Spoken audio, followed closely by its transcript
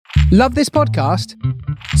Love this podcast?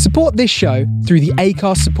 Support this show through the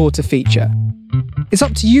Acast supporter feature. It's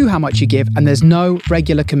up to you how much you give, and there's no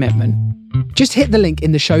regular commitment. Just hit the link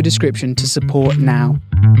in the show description to support now.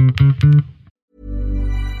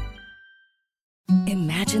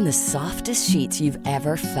 Imagine the softest sheets you've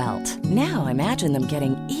ever felt. Now imagine them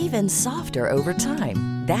getting even softer over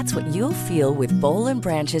time. That's what you'll feel with Boll &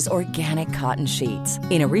 Branch's organic cotton sheets.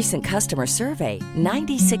 In a recent customer survey,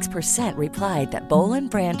 96% replied that Boll &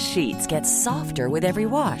 Branch sheets get softer with every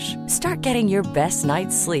wash. Start getting your best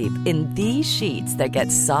night's sleep in these sheets that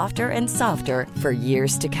get softer and softer for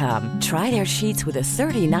years to come. Try their sheets with a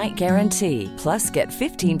 30-night guarantee. Plus, get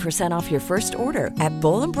 15% off your first order at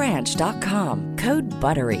bollandbranch.com. Code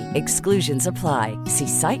BUTTERY. Exclusions apply. See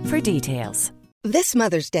site for details. This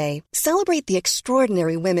Mother's Day, celebrate the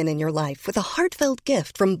extraordinary women in your life with a heartfelt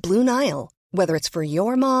gift from Blue Nile. Whether it's for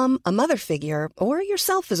your mom, a mother figure, or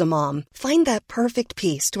yourself as a mom, find that perfect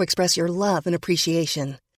piece to express your love and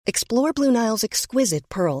appreciation. Explore Blue Nile's exquisite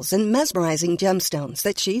pearls and mesmerizing gemstones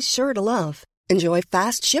that she's sure to love. Enjoy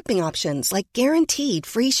fast shipping options like guaranteed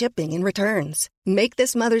free shipping and returns. Make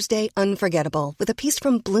this Mother's Day unforgettable with a piece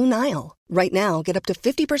from Blue Nile. Right now, get up to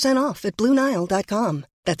 50% off at BlueNile.com.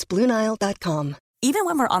 That's BlueNile.com. Even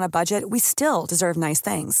when we're on a budget, we still deserve nice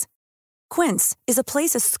things. Quince is a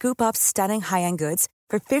place to scoop up stunning high-end goods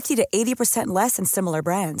for 50 to 80% less than similar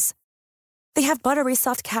brands. They have buttery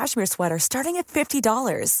soft cashmere sweaters starting at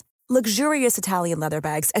 $50, luxurious Italian leather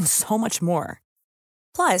bags, and so much more.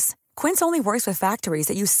 Plus, Quince only works with factories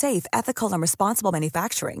that use safe, ethical, and responsible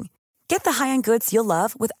manufacturing. Get the high-end goods you'll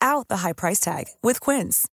love without the high price tag with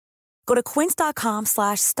Quince. Go to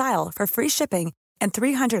quince.com/style for free shipping and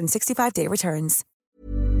 365-day returns.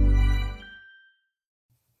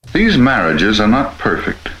 These marriages are not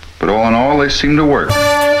perfect, but all in all, they seem to work.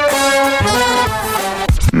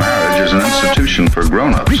 Marriage is an institution for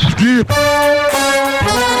grown-ups.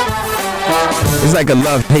 It's like a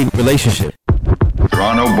love-hate relationship. There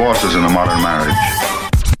are no bosses in a modern marriage.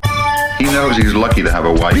 He knows he's lucky to have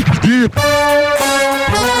a wife.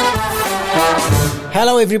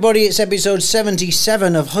 Hello everybody, it's episode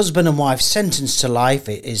 77 of Husband and Wife Sentenced to Life.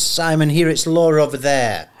 It is Simon here, it's Laura over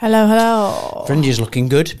there. Hello, hello. Fringe is looking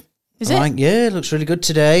good. Is it? Yeah, it looks really good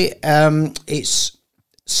today. It's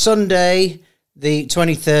Sunday, the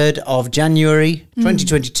 23rd of January,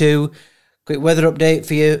 2022. Quick weather update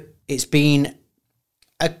for you. It's been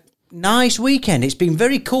a nice weekend. It's been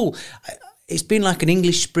very cool. It's been like an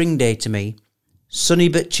English spring day to me. Sunny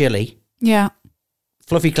but chilly. Yeah.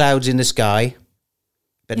 Fluffy clouds in the sky.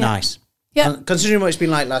 But nice. Yeah. Considering what it's been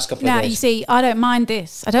like last couple of days. Now, you see, I don't mind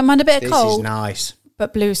this. I don't mind a bit of cold. This is nice.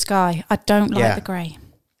 But blue sky. I don't like the grey.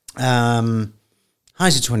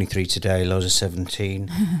 Highs of 23 today, lows of 17.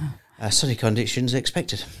 Sunny conditions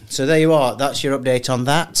expected. So there you are. That's your update on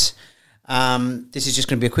that. This is just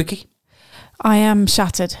going to be a quickie. I am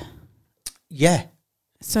shattered. Yeah.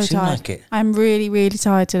 So Seem tired. like it. I'm really, really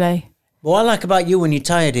tired today. What I like about you when you're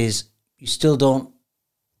tired is you still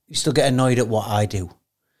get annoyed at what I do.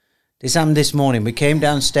 This happened this morning. We came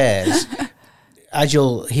downstairs. As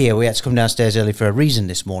you'll hear, we had to come downstairs early for a reason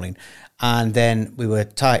this morning. And then we were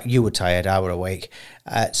tired. You were tired. I were awake.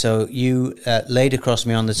 So you laid across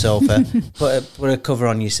me on the sofa, put a cover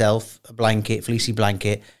on yourself, a blanket, fleecy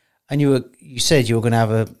blanket, and you said you were going to have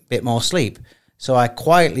a bit more sleep. So I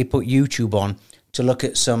quietly put YouTube on to look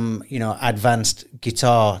at some, advanced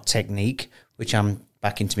guitar technique, which I'm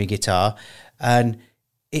back into my guitar, and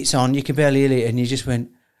it's on. You can barely hear it, and you just went.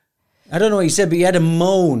 I don't know what you said, but you had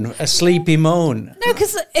a sleepy moan. No,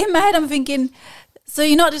 because in my head I'm thinking, so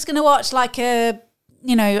you're not just going to watch like a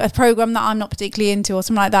program that I'm not particularly into or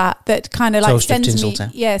something like that kind of like sends me,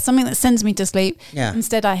 something that sends me to sleep. Yeah.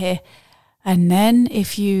 Instead I hear, and then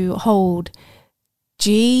if you hold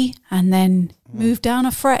G and then move down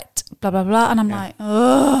a fret, blah, blah, blah. And I'm like,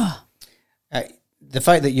 ugh. The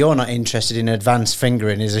fact that you're not interested in advanced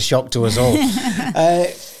fingering is a shock to us all.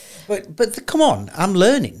 But come on, I'm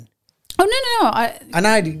learning. Oh, no. I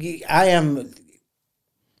am.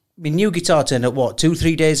 My new guitar turned up,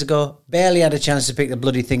 2-3 days ago? Barely had a chance to pick the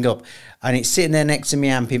bloody thing up. And it's sitting there next to me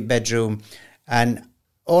amp in bedroom. And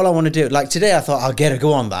all I want to do, like today, I thought I'll get a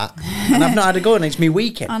go on that. And I've not had a go, and it's my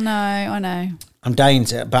weekend. I know. I'm dying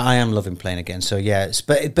to, but I am loving playing again. So, yeah.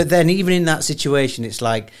 But then even in that situation, it's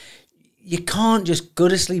like, you can't just go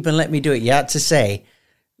to sleep and let me do it. You had to say,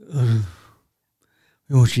 what are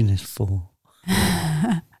you watching this for?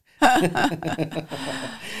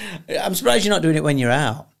 I'm surprised you're not doing it when you're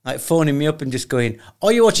out. Like phoning me up and just going, oh,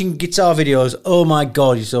 you're watching guitar videos? Oh my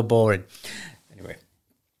God, you're so boring. Anyway,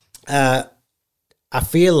 I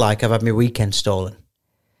feel like I've had my weekend stolen.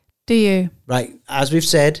 Do you? Right, as we've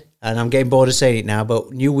said, and I'm getting bored of saying it now,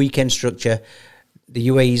 but new weekend structure. The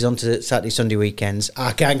UAE's onto Saturday, Sunday weekends.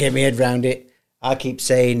 I can't get my head around it. I keep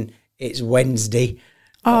saying it's Wednesday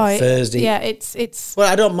or Thursday. Yeah, it's. Well,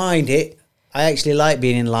 I don't mind it. I actually like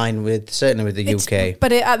being in line certainly with the UK.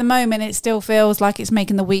 But at the moment, it still feels like it's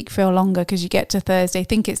making the week feel longer because you get to Thursday,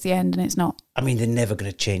 think it's the end, and it's not. I mean, they're never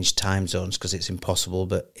going to change time zones because it's impossible,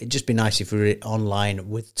 but it'd just be nice if we were online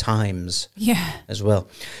with times as well.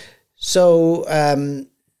 So...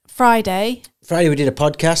 Friday we did a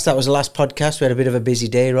podcast. That was the last podcast. We had a bit of a busy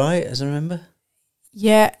day, right, as I remember?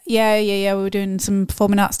 Yeah. We were doing some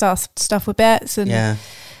performing arts stuff with Bets, and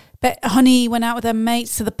Honey went out with her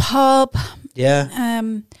mates to the pub. Yeah.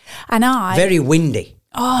 And I... Very windy.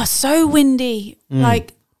 Oh, so windy.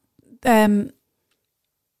 Like,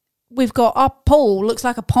 we've got our pool, looks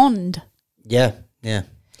like a pond. Yeah. A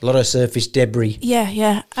lot of surface debris.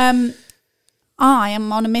 Yeah. I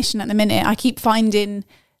am on a mission at the minute. I keep finding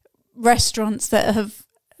restaurants that have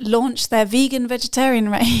launched their vegan-vegetarian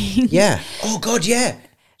range. Yeah. Oh, God, yeah.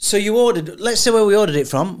 So you ordered... Let's say where we ordered it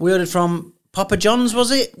from. We ordered from Papa John's, was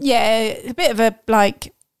it? Yeah, a bit of a,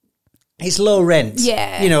 like... It's low rent.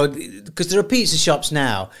 Yeah. You know, because there are pizza shops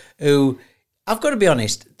now who... I've got to be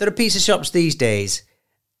honest, there are pizza shops these days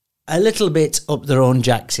a little bit up their own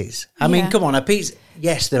jackses. I mean, come on, a pizza...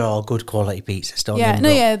 Yes, they're all good quality pizzas, don't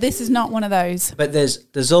they? This is not one of those. But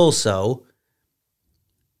there's also...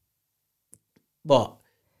 What?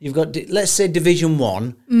 You've got, let's say Division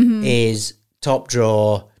 1 is top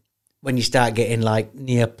drawer when you start getting like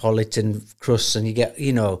Neapolitan crusts and you get,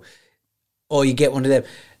 you know, or you get one of them.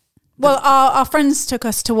 Well, our friends took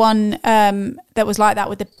us to one that was like that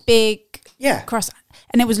with the big crust.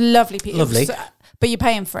 And it was lovely pizza. Lovely. But you're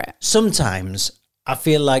paying for it. Sometimes I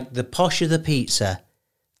feel like the posher the pizza,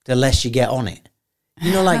 the less you get on it.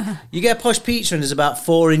 You know, like you get a posh pizza and there's about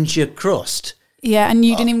 4-inch of crust. Yeah, and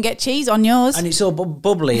you didn't even get cheese on yours. And it's all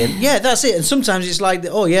bubbly. And that's it. And sometimes it's like, you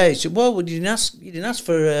didn't ask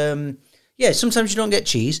for... sometimes you don't get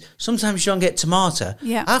cheese. Sometimes you don't get tomato.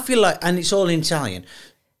 Yeah. I feel like, and it's all in Italian,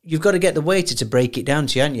 you've got to get the waiter to break it down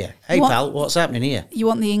to you, haven't you? Hey, pal, what's happening here? You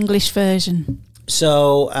want the English version.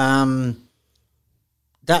 So,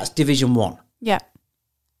 that's Division 1. Yeah.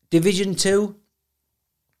 Division 2, you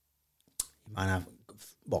might have,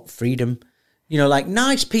 Freedom. You know, like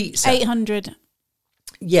nice pizza. 800.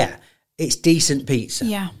 Yeah, it's decent pizza.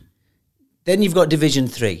 Yeah. Then you've got Division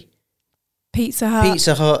 3. Pizza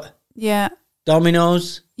Hut. Yeah.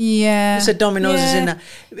 Domino's. Yeah. I said Domino's is in that.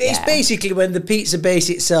 It's basically when the pizza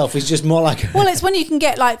base itself is just more like... Well, it's when you can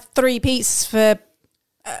get like 3 pizzas for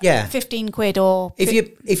 15 quid or...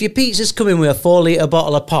 If your pizza's coming with a 4-litre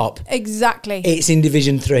bottle of pop... Exactly. It's in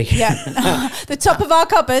Division 3. Yeah. The top of our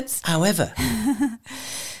cupboards. However...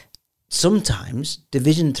 Sometimes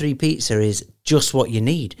Division 3 pizza is just what you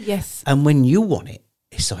need. Yes. And when you want it,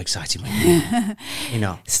 it's so exciting when you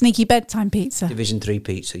know. Sneaky bedtime pizza. Division 3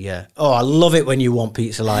 pizza, yeah. Oh, I love it when you want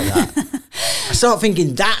pizza like that. I start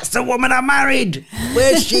thinking, that's the woman I married.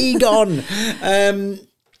 Where's she gone?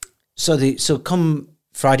 So come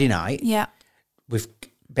Friday night. Yeah. With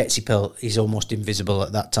Betsy Pearl is almost invisible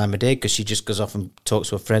at that time of day because she just goes off and talks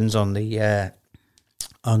to her friends on the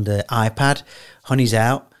iPad. Honey's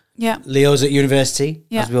out. Yeah. Leo's at university,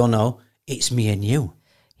 as we all know. It's me and you.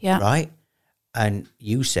 Yeah. Right? And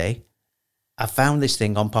you say, I found this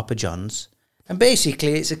thing on Papa John's, and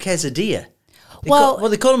basically it's a quesadilla. They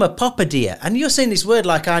call them a papadilla. And you're saying this word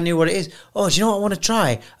like I knew what it is. Oh, do you know what I want to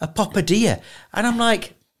try? A papadilla. And I'm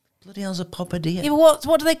like, bloody hell's a papadilla? Yeah, but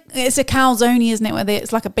what do they... It's a calzone, isn't it? Where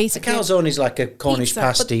it's like a basic... A calzone is like a Cornish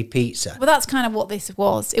pasty pizza. Well, that's kind of what this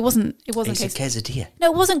was. It wasn't... It's a quesadilla.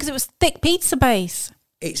 No, it wasn't because it was thick pizza base.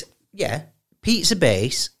 It's, pizza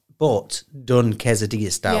base, but done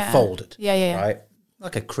quesadilla style, folded. Yeah. Right?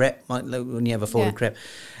 Like a crepe, like when you have a folded crepe.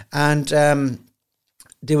 And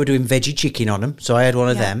they were doing veggie chicken on them, so I had one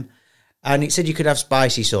of them. And it said you could have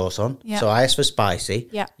spicy sauce on, so I asked for spicy.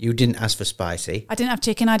 Yeah. You didn't ask for spicy. I didn't have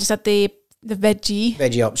chicken, I just had the veggie.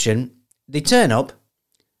 Veggie option. They turn up,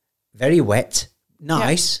 very wet,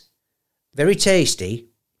 nice, very tasty.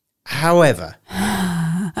 However...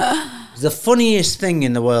 the funniest thing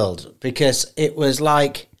in the world because it was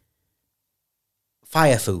like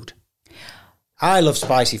fire food. I love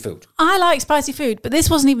spicy food. I like spicy food, but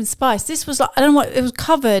this wasn't even spiced. This was like, I don't know what, it was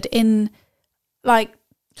covered in like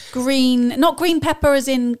not green pepper as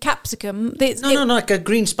in capsicum. No, like a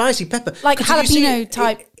green spicy pepper. Like jalapeno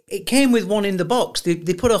type. It came with one in the box. They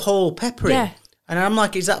put a whole pepper in. And I'm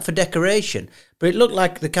like, is that for decoration? But it looked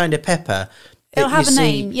like the kind of pepper... It'll have a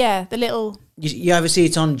name, the little... You ever see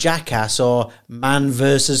it on Jackass or Man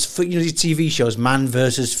versus Food? You know, these TV shows, Man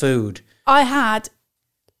versus Food. I had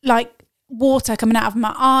like water coming out of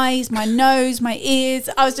my eyes, my nose, my ears.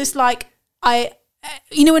 I was just like,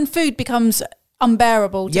 when food becomes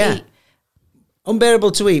unbearable to eat.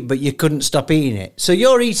 Unbearable to eat, but you couldn't stop eating it. So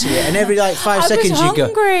you're eating it, and every like 5 seconds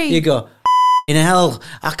you go, in hell,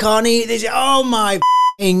 I can't eat this. Oh my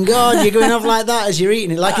God, you're going off like that as you're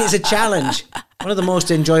eating it, like it's a challenge. One of the most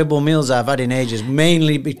enjoyable meals I've had in ages,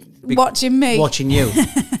 mainly watching you.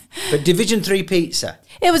 But Division 3 pizza.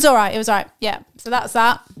 It was all right. Yeah. So that's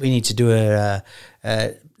that. We need to do a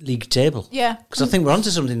league table. Yeah. Because I think we're onto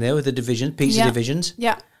something there with the pizza divisions.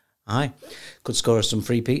 Yeah. Aye. Could score us some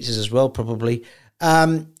free pizzas as well, probably.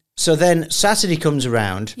 So then Saturday comes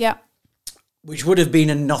around. Yeah. Which would have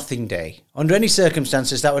been a nothing day. Under any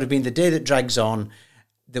circumstances, that would have been the day that drags on,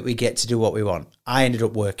 that we get to do what we want. I ended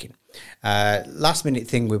up working. Last minute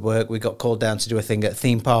thing with work, we got called down to do a thing at a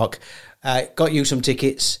theme park. Got you some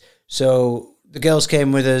tickets. So the girls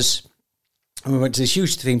came with us, and we went to this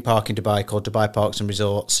huge theme park in Dubai called Dubai Parks and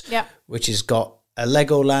Resorts, which has got a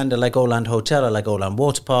Legoland Hotel, a Legoland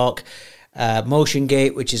water park, Motion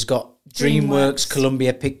Gate, which has got DreamWorks,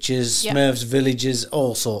 Columbia Pictures, Smurfs Villages,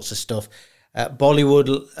 all sorts of stuff.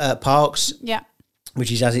 Bollywood Parks,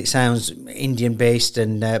 which is, as it sounds, Indian based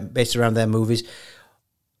and based around their movies.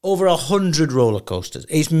 Over 100 roller coasters.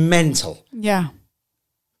 It's mental. Yeah.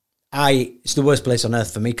 It's the worst place on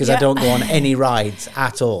earth for me because I don't go on any rides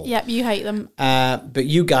at all. Yep, you hate them. But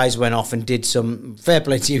you guys went off and did some, fair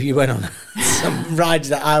play to you, you went on some rides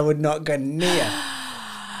that I would not go near.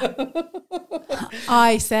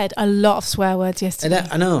 I said a lot of swear words yesterday.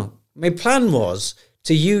 I know. My plan was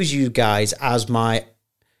to use you guys as my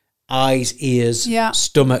eyes, ears,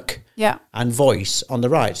 stomach, and voice on the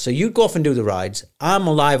rides. So you go off and do the rides. I'm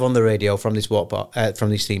live on the radio from this from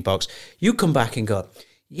these theme parks. You come back and go,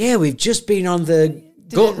 yeah, we've just been on the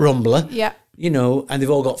Gut Rumbler. Yeah. And they've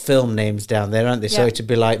all got film names down there, aren't they? So it'd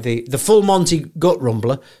be like the Full Monty Gut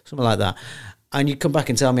Rumbler, something like that. And you come back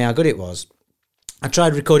and tell me how good it was. I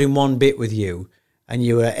tried recording one bit with you, and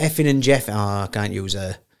you were effing and jeffing. Oh, I can't use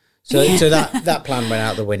her. So that plan went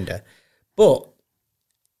out the window. But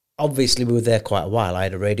obviously we were there quite a while. I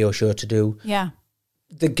had a radio show to do. Yeah.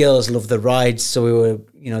 The girls loved the rides, so we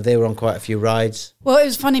were, they were on quite a few rides. Well, it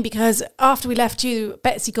was funny because after we left you,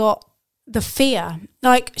 Betsy got the fear.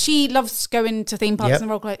 Like, she loves going to theme parks and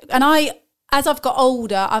roller coasters. And as I've got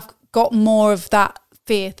older, I've got more of that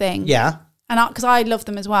fear thing. Yeah. And because I love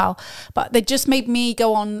them as well. But they just made me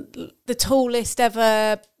go on the tallest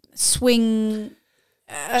ever swing.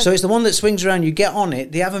 So it's the one that swings around, you get on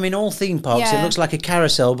it. They have them in all theme parks. It looks like a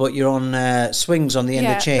carousel, but you're on swings on the end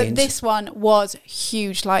of chains. But this one was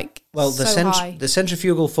huge, the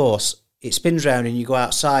centrifugal force, it spins around and you go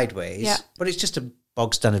out sideways. Yeah. But it's just a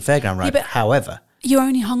bog standard fairground ride. Yeah, however, you're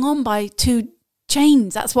only hung on by 2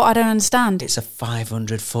 chains. That's what I don't understand. It's a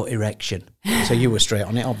 500-foot erection. So you were straight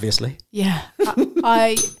on it, obviously. Yeah. That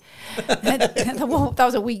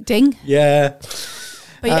was a weak ding. Yeah.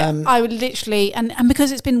 But I would literally, and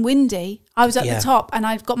because it's been windy, I was at the top and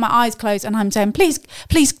I've got my eyes closed and I'm saying, please,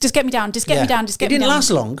 just get me down, just get me down, just get me down. It didn't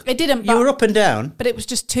last long. It didn't. You were up and down. But it was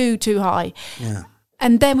just too high. Yeah.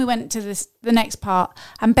 And then we went to the next part,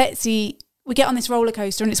 and Betsy, we get on this roller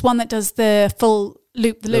coaster, and it's one that does the full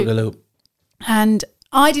loop. And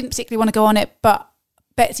I didn't particularly want to go on it, but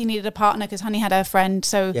Betsy needed a partner because Honey had her friend.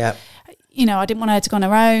 So, I didn't want her to go on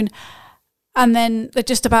her own. And then they're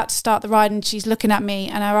just about to start the ride and she's looking at me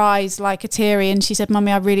and her eyes like are teary and she said,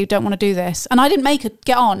 Mummy, I really don't want to do this. And I didn't make her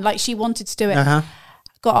get on. Like, she wanted to do it. Uh-huh.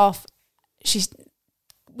 Got off.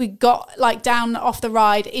 We got down off the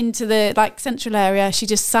ride into the central area. She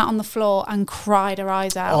just sat on the floor and cried her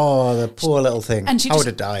eyes out. Oh, the poor little thing. And I would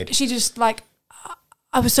have died. She just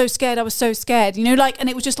I was so scared. And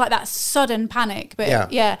it was just that sudden panic. But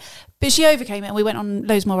But she overcame it and we went on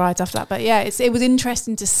loads more rides after that. But it was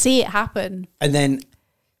interesting to see it happen. And then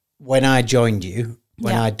when I joined you,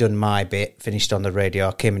 I'd done my bit, finished on the radio,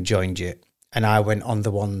 I came and joined you, and I went on the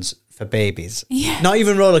ones for babies. Yeah. Not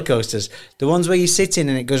even roller coasters. The ones where you sit in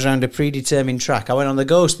and it goes around a predetermined track. I went on the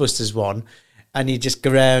Ghostbusters one and you just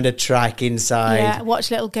go around a track inside. Yeah, watch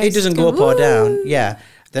little ghosts. It doesn't go up or down. Yeah.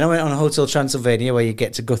 Then I went on Hotel Transylvania where you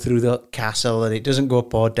get to go through the castle and it doesn't go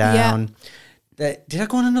up or down. Yeah. Did I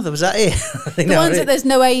go on another? Was that it? The ones that there's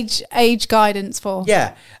no age guidance for.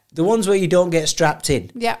 Yeah. The ones where you don't get strapped in.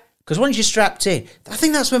 Yeah. Because once you're strapped in, I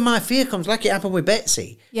think that's when my fear comes, like it happened with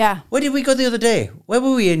Betsy. Yeah. Where did we go the other day? Where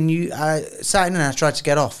were we? And you sat in and I tried to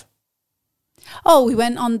get off. Oh, we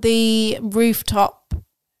went on the rooftop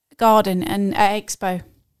garden and at Expo.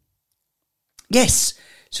 Yes.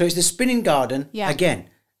 So it's the spinning garden. Yeah. Again,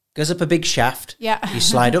 goes up a big shaft. Yeah. You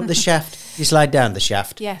slide up the shaft. You slide down the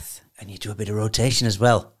shaft. Yes. and you do a bit of rotation as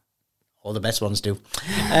well. All the best ones do.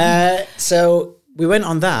 So we went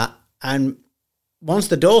on that, and once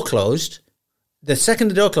the door closed, the second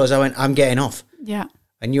the door closed, I went, I'm getting off. Yeah.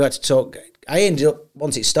 And you had to talk. I ended up,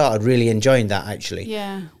 once it started, really enjoying that, actually.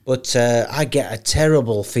 Yeah. But I get a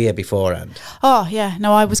terrible fear beforehand. Oh, yeah.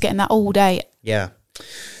 No, I was getting that all day. Yeah.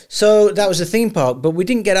 So that was the theme park, but we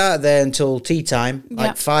didn't get out of there until tea time,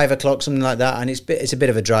 like 5 o'clock, something like that. And it's a bit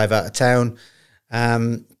of a drive out of town.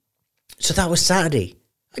 So that was Saturday.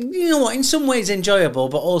 You know what? In some ways enjoyable,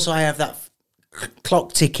 but also I have that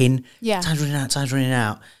clock ticking. Yeah. Time's running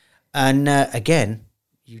out. And again,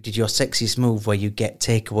 you did your sexiest move where you get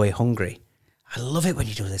takeaway hungry. I love it when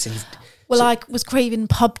you do this. Well, I was craving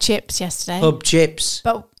pub chips yesterday. Pub chips.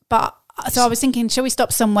 But so I was thinking, shall we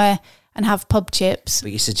stop somewhere and have pub chips?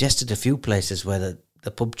 But you suggested a few places where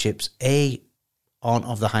the pub chips, A, aren't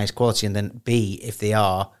of the highest quality, and then B, if they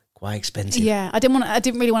are, quite expensive. Yeah, I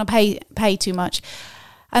didn't really want to pay too much.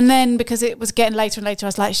 And then because it was getting later and later, I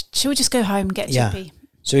was like, should we just go home and get chippy?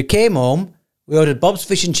 So we came home, we ordered Bob's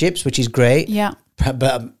Fish and Chips, which is great. Yeah.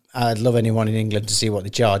 But I'd love anyone in England to see what they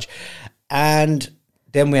charge. And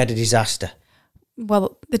then we had a disaster.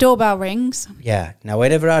 Well, the doorbell rings. Yeah. Now,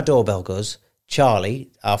 whenever our doorbell goes,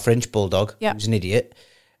 Charlie, our French bulldog, who's an idiot,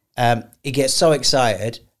 he gets so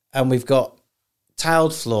excited, and we've got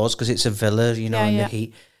tiled floors because it's a villa, in the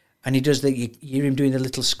heat. And he does you hear him doing the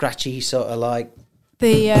little scratchy sort of like...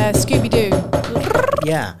 The Scooby-Doo.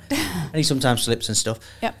 Yeah. And he sometimes slips and stuff.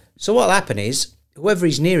 Yep. So what'll happen is, whoever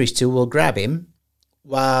he's nearest to will grab him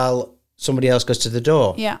while somebody else goes to the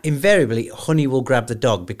door. Yeah. Invariably, Honey will grab the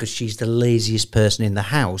dog because she's the laziest person in the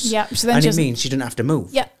house. Yeah. So then and it means she doesn't have to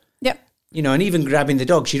move. Yep. Yep. And even grabbing the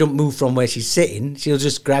dog, she don't move from where she's sitting. She'll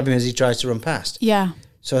just grab him as he tries to run past. Yeah.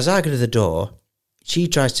 So as I go to the door, she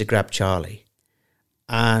tries to grab Charlie,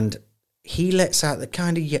 and he lets out the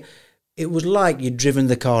kind of... It was like you'd driven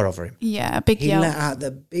the car over him. Yeah, a big he yelp. He let out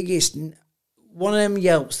the biggest... One of them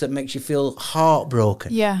yelps that makes you feel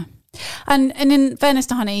heartbroken. Yeah. And in fairness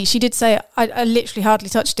to Honey, she did say, I literally hardly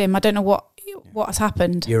touched him. I don't know what has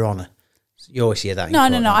happened. Your Honour. You always hear that. No.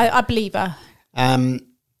 I believe her.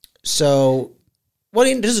 So, well,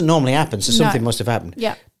 it doesn't normally happen, so something must have happened.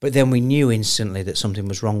 Yeah. But then we knew instantly that something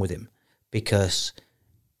was wrong with him, because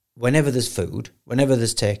whenever there's food, whenever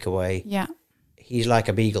there's takeaway, he's like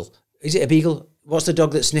a beagle. Is it a beagle? What's the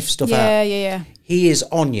dog that sniffs stuff out? Yeah. He is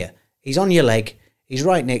on you. He's on your leg. He's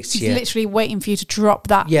right next to you. He's literally waiting for you to drop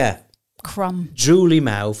that crumb. Drooly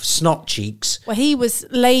mouth, snot cheeks. Well, he was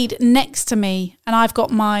laid next to me, and I've got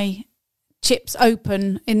my chips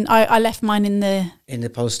open. I left mine in the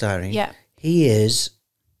polystyrene. Yeah. He is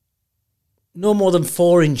no more than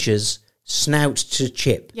 4 inches snout to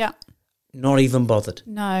chip. Yeah. Not even bothered.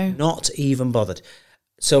 No. Not even bothered.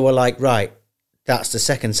 So we're like, right, that's the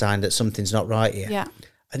second sign that something's not right here. Yeah.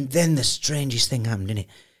 And then the strangest thing happened, didn't it?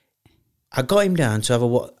 I got him down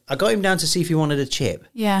to see if he wanted a chip.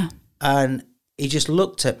 Yeah. And he just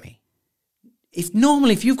looked at me.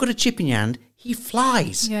 If you've got a chip in your hand, he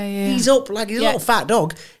flies. Yeah. He's up like he's a little fat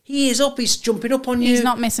dog. He is up. He's jumping up on you. He's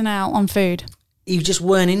not missing out on food. He just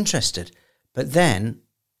weren't interested. But then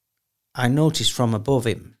I noticed from above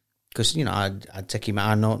him, because I'd take him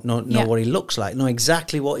out. I know what he looks like. Know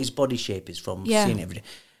exactly what his body shape is from seeing it every day.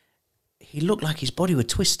 He looked like his body were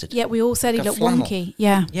twisted. Yeah, we all said like he looked flannel. wonky.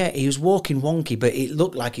 Yeah. Yeah, he was walking wonky, but it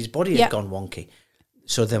looked like his body had gone wonky.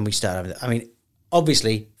 So then we started.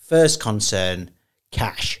 Obviously, first concern,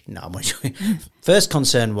 cash. No, I'm not joking. First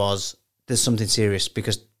concern was there's something serious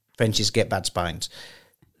because Frenchies get bad spines.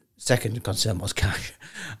 Second concern was cash.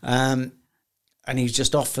 And he was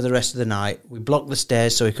just off for the rest of the night. We blocked the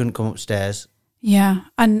stairs so he couldn't come upstairs. Yeah,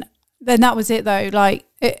 and then that was it though. Like,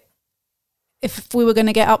 if we were going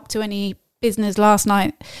to get up to any business last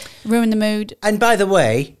night, ruin the mood. And by the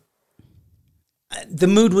way, the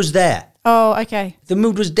mood was there. Oh, okay. The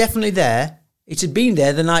mood was definitely there. It had been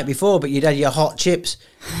there the night before, but you'd had your hot chips.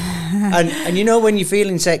 and when you're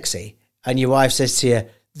feeling sexy and your wife says to you,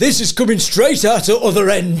 "This is coming straight out the other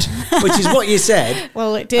end," which is what you said.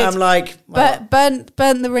 Well, it did. I'm like, well, burnt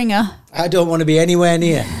the ringer. I don't want to be anywhere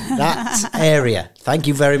near that area. Thank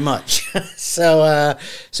you very much. So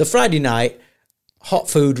Friday night, hot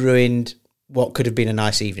food ruined what could have been a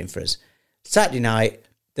nice evening for us. Saturday night,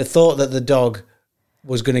 the thought that the dog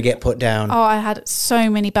was going to get put down. Oh, I had so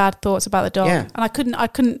many bad thoughts about the dog. Yeah. And I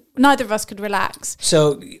couldn't, neither of us could relax.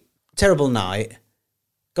 So, terrible night.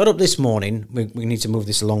 Got up this morning. We need to move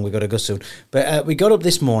this along. We've got to go soon. But we got up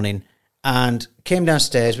this morning and came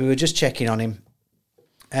downstairs. We were just checking on him.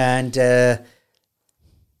 And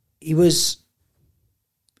he was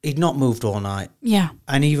he'd not moved all night. Yeah.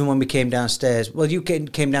 And even when we came downstairs, well, you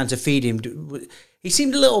came down to feed him. He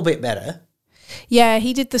seemed a little bit better. Yeah,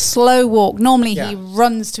 he did the slow walk. Normally Yeah. he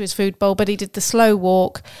runs to his food bowl, but he did the slow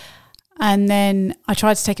walk. And then I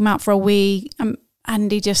tried to take him out for a wee,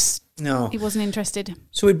 and he just, he wasn't interested.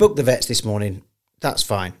 So we booked the vets this morning. That's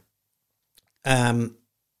fine.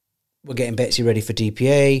 We're getting Betsy ready for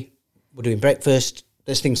DPA. We're doing breakfast.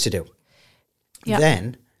 There's things to do. Yeah.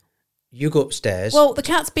 Then you go upstairs. Well, the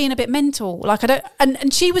cat's being a bit mental. Like, I don't,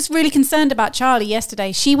 and she was really concerned about Charlie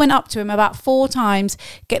yesterday. She went up to him about 4 times,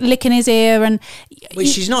 licking his ear, and which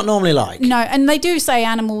she's not normally like. No, and they do say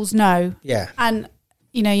animals know. Yeah. And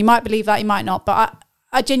you know, you might believe that, you might not, but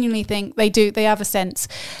I genuinely think they do. They have a sense.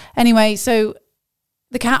 Anyway, so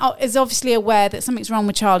the cat is obviously aware that something's wrong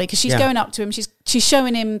with Charlie because she's going up to him. She's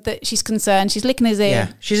showing him that she's concerned. She's licking his ear.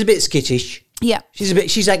 Yeah, she's a bit skittish. Yeah,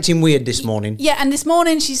 she's acting weird this morning. Yeah, and this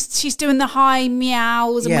morning she's doing the high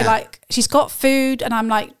meows, and we're like, she's got food, and I'm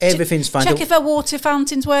like, everything's fine. Check if her water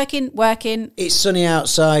fountain's working. It's sunny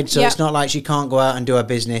outside, so it's not like she can't go out and do her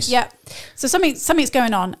business. Yeah, so something's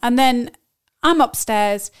going on, and then I'm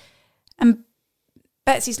upstairs, and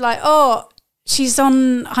Betsy's like, oh, she's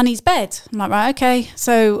on Honey's bed. I'm like, right, okay.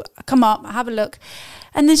 So I come up, I have a look.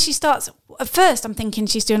 And then she starts, at first I'm thinking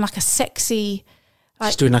she's doing like a sexy,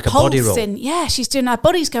 like, she's doing like a body roll. Yeah, she's doing, her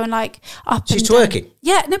body's going like up she's and down. twerking.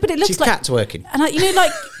 Yeah, no, but it looks she's like. She's cat twerking. And you know,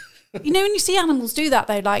 like, you know when you see animals do that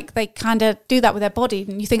though, like they kind of do that with their body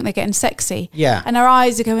and you think they're getting sexy. Yeah. And her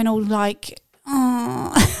eyes are going all like,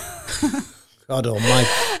 oh. God almighty.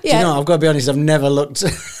 Do you know, I've got to be honest, I've never looked.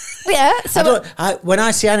 Yeah. So when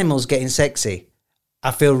I see animals getting sexy,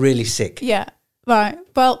 I feel really sick. Yeah. Right.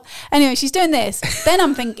 Well, anyway, she's doing this. Then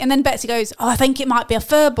I'm thinking, and then Betsy goes, oh, I think it might be a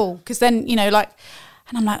furball. Because then, you know, like,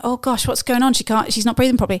 and I'm like, oh gosh, what's going on? She's not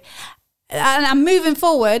breathing properly. And I'm moving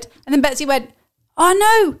forward. And then Betsy went,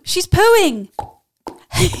 oh no, she's pooing.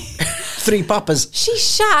 3 poppers. She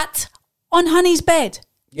shat on Honey's bed.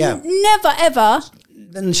 Yeah. Never ever.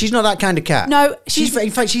 And she's not that kind of cat. No,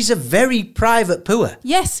 in fact, she's a very private pooer.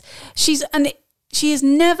 Yes, she has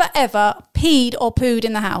never ever peed or pooed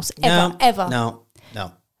in the house ever. No.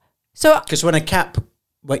 So because when a cat,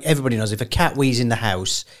 everybody knows if a cat wheezes in the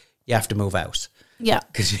house, you have to move out. Yeah,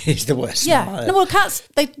 because it's the worst. Yeah, no, well, cats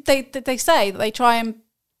they say that they try and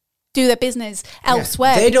do their business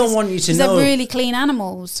elsewhere. They don't want you to know. They're really clean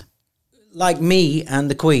animals. Like me and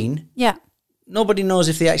the Queen. Yeah. Nobody knows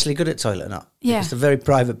if they're actually good at toilet or not. Yeah. Because they're very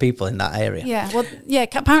private people in that area. Yeah. Well, yeah,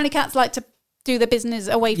 apparently cats like to do their business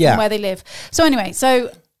away from where they live. So anyway,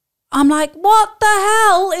 so I'm like, what the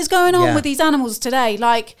hell is going on with these animals today?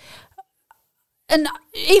 Like, and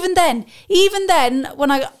even then,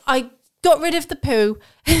 when I got rid of the poo,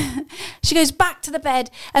 she goes back to the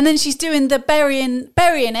bed and then she's doing the burying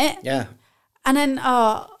it. Yeah. And then,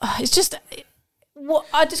 it's just...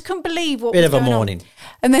 I just couldn't believe what Bit was of a going morning.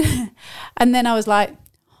 on. And then I was like,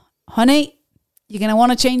 honey, you're going to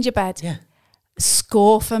want to change your bed. Yeah.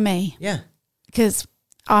 Score for me. Yeah. Because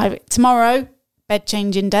tomorrow, bed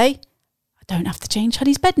changing day, I don't have to change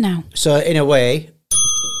Honey's bed now. So in a way,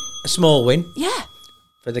 a small win. Yeah.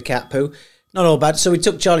 For the cat poo. Not all bad. So we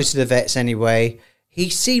took Charlie to the vets anyway.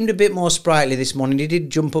 He seemed a bit more sprightly this morning. He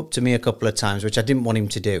did jump up to me a couple of times, which I didn't want him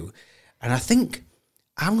to do. And I think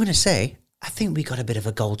we got a bit of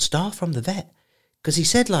a gold star from the vet because he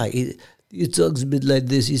said like he talks a bit like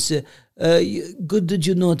this. He said, "Good that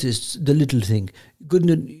you noticed the little thing.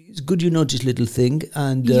 It's good you noticed little thing,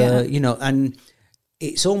 and you know, and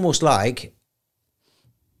it's almost like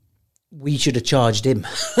we should have charged him."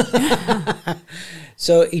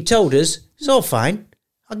 So he told us it's all fine.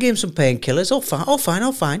 I'll give him some painkillers. All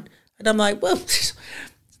fine. And I'm like, well, it's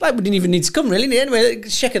like we didn't even need to come really. Anyway,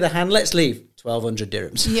 shake of the hand. Let's leave. 1,200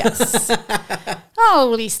 dirhams. Yes. Oh,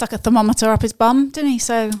 well, he stuck a thermometer up his bum, didn't he?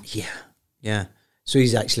 So yeah. So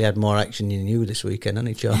he's actually had more action than you this weekend, hasn't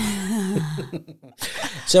he, Charlie?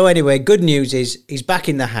 So anyway, good news is he's back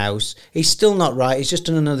in the house. He's still not right. He's just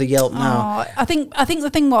done another yelp now. I think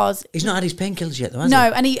the thing was he's not had his painkillers yet, though, has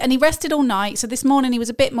he? And he rested all night. So this morning he was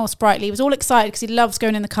a bit more sprightly. He was all excited because he loves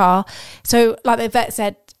going in the car. So like the vet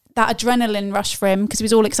said, that adrenaline rush for him because he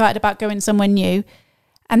was all excited about going somewhere new.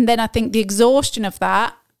 And then I think the exhaustion of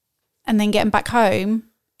that and then getting back home,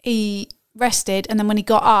 he rested. And then when he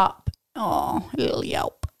got up, a little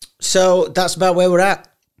yelp. So that's about where we're at.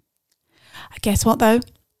 I guess what, though?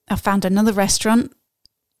 I found another restaurant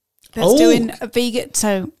that's doing a vegan.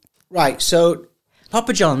 So right. So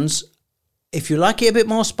Papa John's, if you like it a bit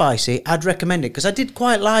more spicy, I'd recommend it because I did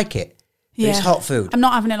quite like it. But it's hot food. I'm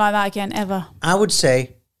not having it like that again, ever. I would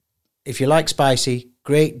say if you like spicy,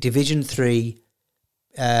 great Division 3.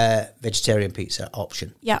 vegetarian pizza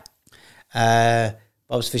option. Yeah.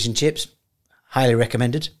 Bob's Fish and Chips, highly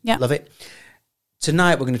recommended. Yeah. Love it.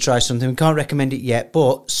 Tonight we're going to try something. We can't recommend it yet,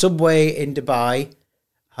 but Subway in Dubai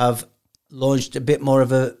have launched a bit more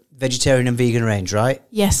of a vegetarian and vegan range, right?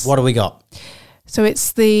 Yes. What do we got? So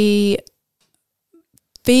it's the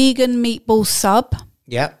vegan meatball sub.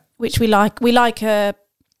 Yeah. Which we like. We like a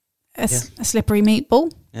slippery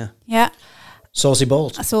meatball. Yeah. Yeah. Saucy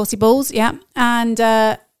balls. Saucy balls, yeah. And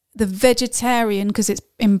the vegetarian, because it's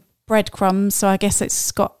in breadcrumbs, so I guess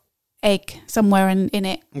it's got egg somewhere in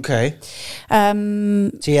it. Okay.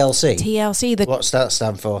 TLC. What's that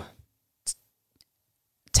stand for?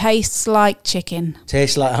 Tastes like chicken.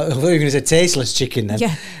 Tastes like, I thought you were going to say tasteless chicken then.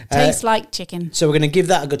 Yeah, tastes like chicken. So we're going to give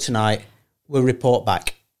that a go tonight. We'll report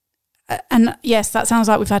back. And yes, that sounds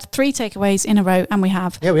like we've had 3 takeaways in a row, and we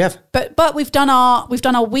have. Yeah, we have. But we've done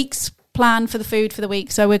our week's plan for the food for the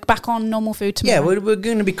week, so we're back on normal food tomorrow. Yeah, we're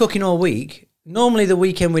going to be cooking all week. Normally the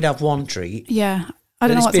weekend we'd have one treat. Yeah. I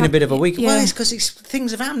don't know. It's been a bit of a week. Yeah. Well, it's because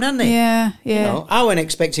things have happened, haven't they? Yeah, yeah. You know, I wasn't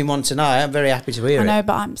expecting one tonight. I'm very happy to hear it. I know,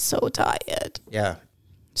 but I'm so tired. Yeah.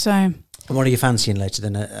 So. And what are you fancying later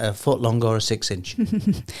then? A foot long or a 6-inch?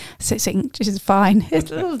 6 inches is fine.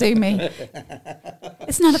 It'll do me.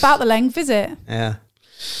 It's not about the length, is it? Yeah.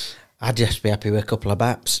 I'd just be happy with a couple of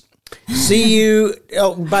baps. See you.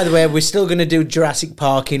 Oh, by the way, we're still going to do Jurassic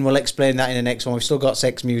Parking. We'll explain that in the next one. We've still got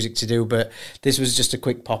sex music to do, but this was just a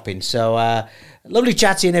quick pop-in. So, lovely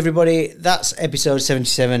chatting, everybody. That's episode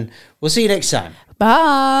 77. We'll see you next time.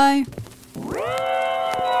 Bye.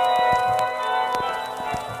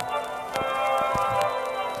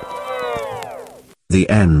 The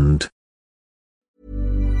end.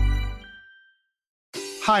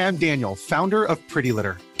 Hi, I'm Daniel, founder of Pretty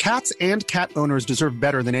Litter. Cats and cat owners deserve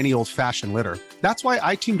better than any old-fashioned litter. That's why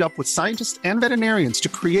I teamed up with scientists and veterinarians to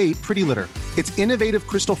create Pretty Litter. Its innovative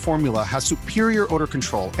crystal formula has superior odor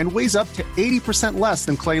control and weighs up to 80% less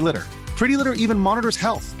than clay litter. Pretty Litter even monitors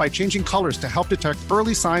health by changing colors to help detect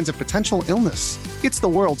early signs of potential illness. It's the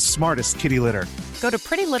world's smartest kitty litter. Go to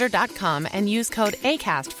prettylitter.com and use code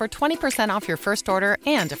ACAST for 20% off your first order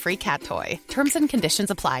and a free cat toy. Terms and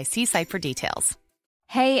conditions apply. See site for details.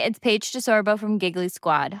 Hey, it's Paige DeSorbo from Giggly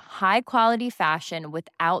Squad. High quality fashion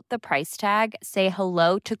without the price tag. Say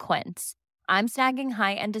hello to Quince. I'm snagging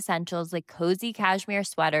high-end essentials like cozy cashmere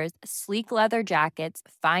sweaters, sleek leather jackets,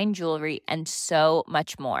 fine jewelry, and so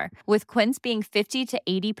much more. With Quince being 50 to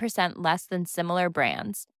 80% less than similar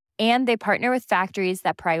brands. And they partner with factories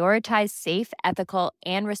that prioritize safe, ethical,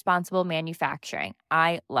 and responsible manufacturing.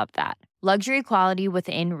 I love that. Luxury quality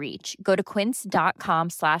within reach. Go to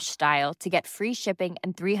quince.com/style to get free shipping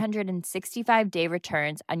and 365-day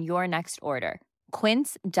returns on your next order.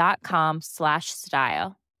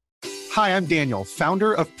 Quince.com/style. Hi, I'm Daniel,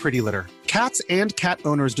 founder of Pretty Litter. Cats and cat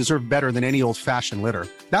owners deserve better than any old-fashioned litter.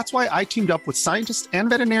 That's why I teamed up with scientists and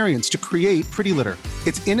veterinarians to create Pretty Litter.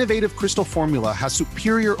 Its innovative crystal formula has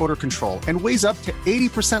superior odor control and weighs up to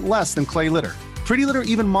 80% less than clay litter. Pretty Litter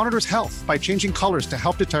even monitors health by changing colors to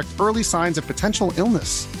help detect early signs of potential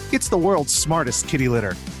illness. It's the world's smartest kitty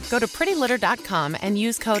litter. Go to prettylitter.com and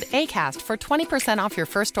use code ACAST for 20% off your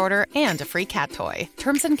first order and a free cat toy.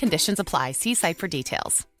 Terms and conditions apply. See site for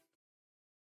details.